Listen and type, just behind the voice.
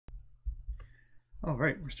All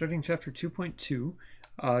right, we're starting chapter 2.2.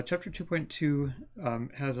 Chapter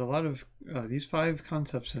 2.2 has a lot of these 5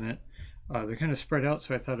 concepts in it. They're kind of spread out,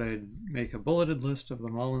 so I thought I'd make a bulleted list of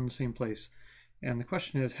them all in the same place. And the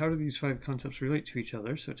question is, how do these 5 concepts relate to each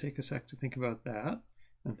other? So take a sec to think about that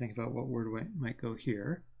and think about what word might go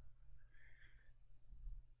here.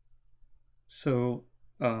 So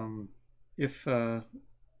if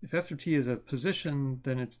f of t is a position,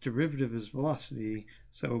 then its derivative is velocity.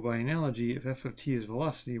 So by analogy, if f of t is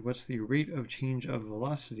velocity, what's the rate of change of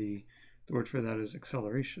velocity? The word for that is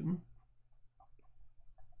acceleration.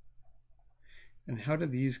 And how do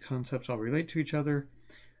these concepts all relate to each other?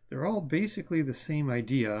 They're all basically the same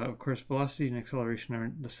idea. Of course, velocity and acceleration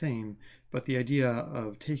aren't the same, but the idea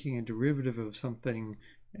of taking a derivative of something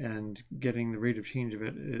and getting the rate of change of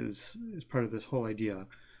it is part of this whole idea.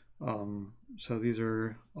 So these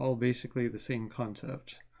are all basically the same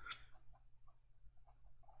concept,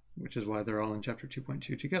 which is why they're all in chapter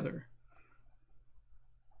 2.2 together.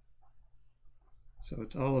 So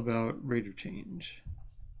it's all about rate of change.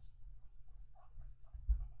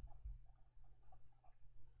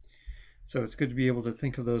 So it's good to be able to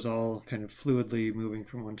think of those all kind of fluidly moving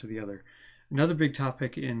from one to the other. Another big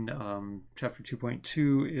topic in chapter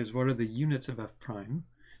 2.2 is what are the units of f prime?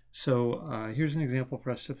 So here's an example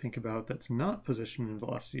for us to think about that's not position and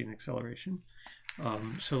velocity and acceleration.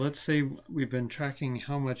 So let's say we've been tracking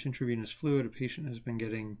how much intravenous fluid a patient has been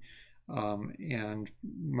getting and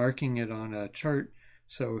marking it on a chart.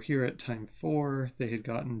 So here at time 4, they had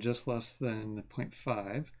gotten just less than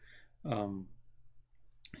 0.5.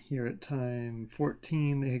 Here at time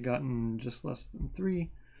 14, they had gotten just less than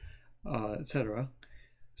 3, etc.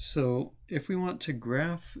 So if we want to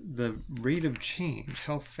graph the rate of change,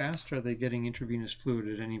 how fast are they getting intravenous fluid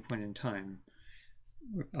at any point in time?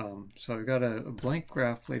 So I've got a blank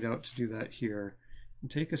graph laid out to do that here. And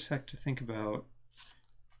take a sec to think about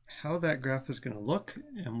how that graph is going to look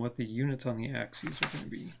and what the units on the axes are going to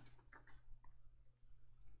be.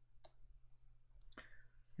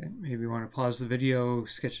 Okay, maybe you want to pause the video,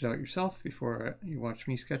 sketch it out yourself before you watch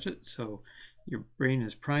me sketch it, so your brain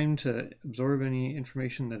is primed to absorb any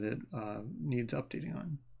information that it needs updating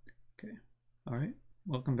on. Okay, all right,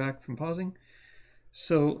 welcome back from pausing.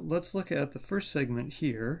 So let's look at the first segment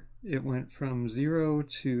here. It went from 0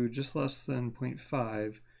 to just less than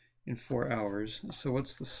 0.5 in 4 hours. So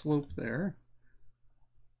what's the slope there?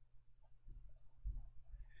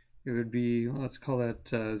 It would be, let's call that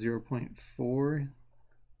 0.4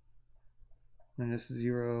 minus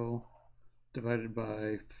 0 divided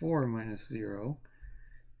by 4 minus 0.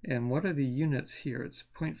 And what are the units here? It's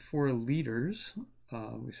 0.4 liters.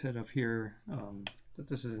 We said up here that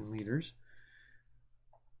this is in liters.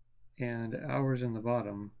 And hours in the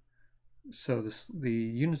bottom. So the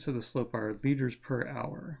units of the slope are liters per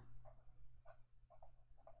hour.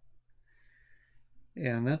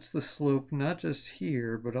 And that's the slope not just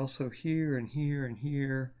here, but also here and here and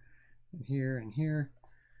here and here and here.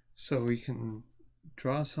 So we can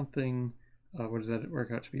draw something, what does that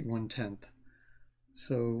work out to be? 1/10.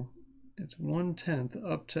 So it's 1/10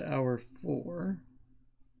 up to hour 4.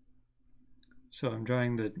 So I'm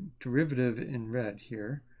drawing the derivative in red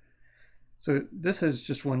here. So this is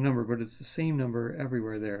just one number, but it's the same number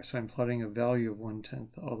everywhere there. So I'm plotting a value of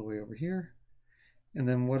 1/10 all the way over here. And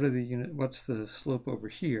then what are the what's the slope over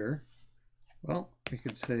here? Well, we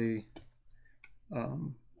could say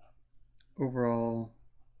overall,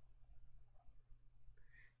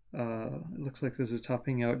 it looks like this is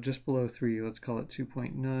topping out just below 3. Let's call it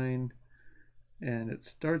 2.9. And it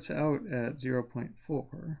starts out at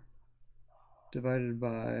 0.4 divided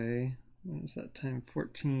by, what is that, time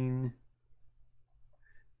 14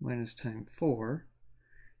 minus time 4.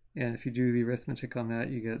 And if you do the arithmetic on that,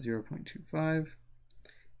 you get 0.25.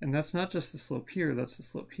 And that's not just the slope here, that's the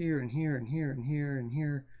slope here and here and here and here and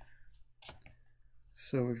here.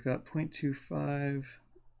 So we've got 0.25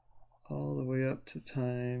 all the way up to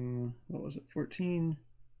time, what was it, 14.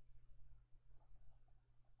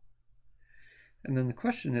 And then the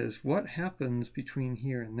question is, what happens between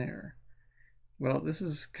here and there? Well, this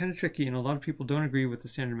is kind of tricky, and a lot of people don't agree with the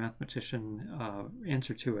standard mathematician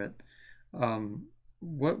answer to it.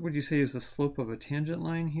 What would you say is the slope of a tangent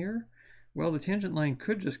line here? Well, the tangent line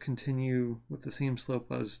could just continue with the same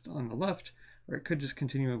slope as on the left, or it could just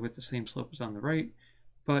continue with the same slope as on the right,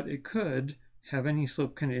 but it could have any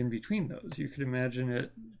slope kind of in between those. You could imagine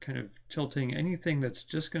it kind of tilting. Anything that's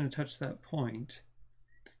just going to touch that point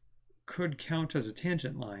could count as a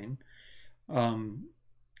tangent line.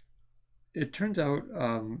 It turns out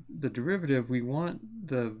the derivative, we want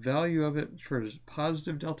the value of it for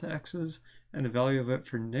positive delta x's and the value of it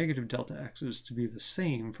for negative delta x's to be the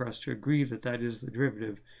same for us to agree that that is the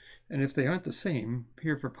derivative. And if they aren't the same,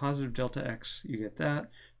 here for positive delta x you get that,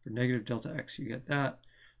 for negative delta x you get that.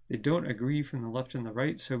 They don't agree from the left and the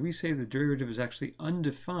right, so we say the derivative is actually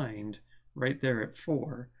undefined right there at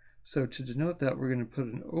 4. So to denote that, we're going to put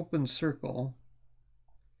an open circle,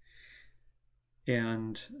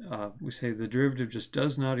 and we say the derivative just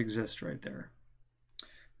does not exist right there.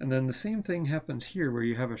 And then the same thing happens here where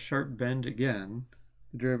you have a sharp bend again.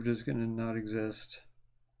 The derivative is going to not exist.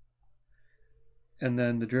 And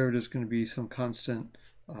then the derivative is going to be some constant.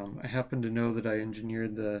 I happen to know that I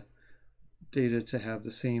engineered the data to have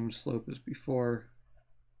the same slope as before.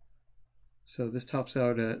 So this tops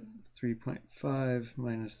out at 3.5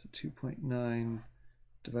 minus the 2.9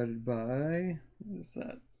 divided by, what is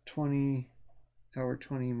that, 20, hour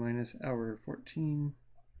 20 minus hour 14.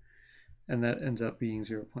 And that ends up being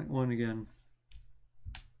 0.1 again.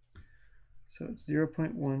 So it's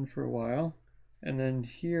 0.1 for a while. And then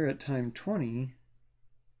here at time 20,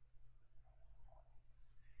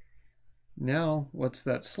 now what's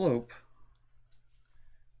that slope?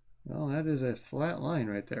 Well, that is a flat line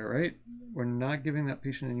right there, right? We're not giving that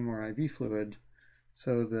patient any more IV fluid,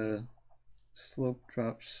 so the slope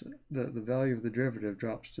drops, the value of the derivative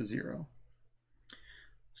drops to 0.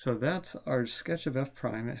 So that's our sketch of f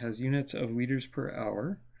prime. It has units of liters per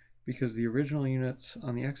hour because the original units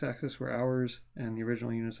on the x-axis were hours and the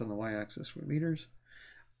original units on the y-axis were liters.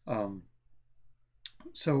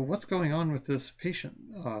 So what's going on with this patient?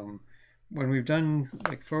 When we've done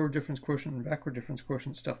like forward difference quotient and backward difference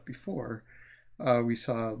quotient stuff before, we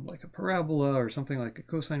saw like a parabola or something like a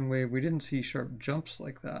cosine wave. We didn't see sharp jumps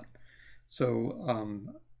like that. So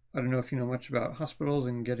I don't know if you know much about hospitals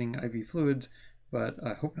and getting IV fluids, but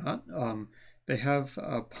I hope not. They have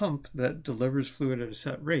a pump that delivers fluid at a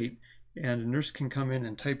set rate, and a nurse can come in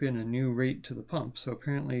and type in a new rate to the pump. So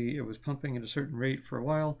apparently it was pumping at a certain rate for a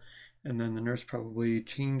while, and then the nurse probably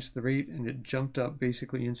changed the rate and it jumped up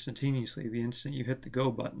basically instantaneously the instant you hit the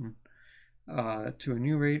go button to a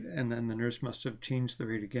new rate, and then the nurse must have changed the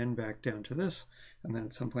rate again back down to this, and then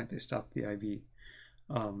at some point they stopped the IV.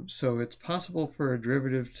 So it's possible for a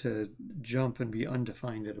derivative to jump and be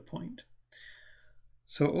undefined at a point.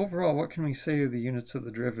 So overall, what can we say of the units of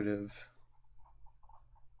the derivative?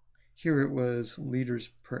 Here it was liters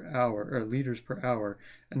per hour, or liters per hour.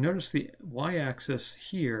 And notice the y-axis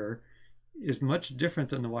here is much different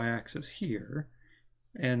than the y-axis here.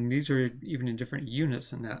 And these are even in different units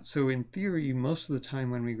than that. So in theory, most of the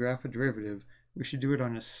time when we graph a derivative, we should do it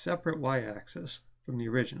on a separate y-axis from the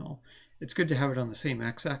original. It's good to have it on the same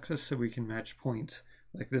x-axis so we can match points.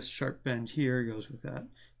 Like this sharp bend here goes with that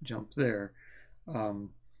jump there.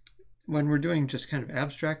 When we're doing just kind of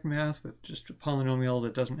abstract math with just a polynomial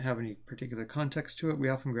that doesn't have any particular context to it, we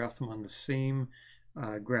often graph them on the same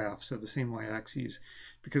graph, so the same y-axes,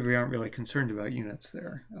 because we aren't really concerned about units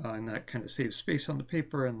there. And that kind of saves space on the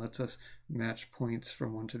paper and lets us match points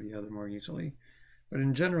from one to the other more easily. But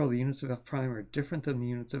in general, the units of f prime are different than the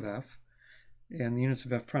units of f. And the units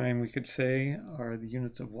of f prime, we could say, are the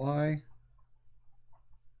units of y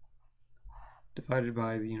divided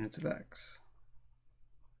by the units of x.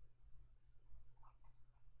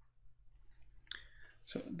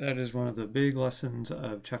 So that is one of the big lessons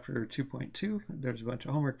of chapter 2.2. There's a bunch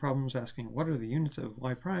of homework problems asking what are the units of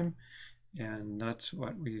y prime, and that's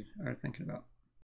what we are thinking about.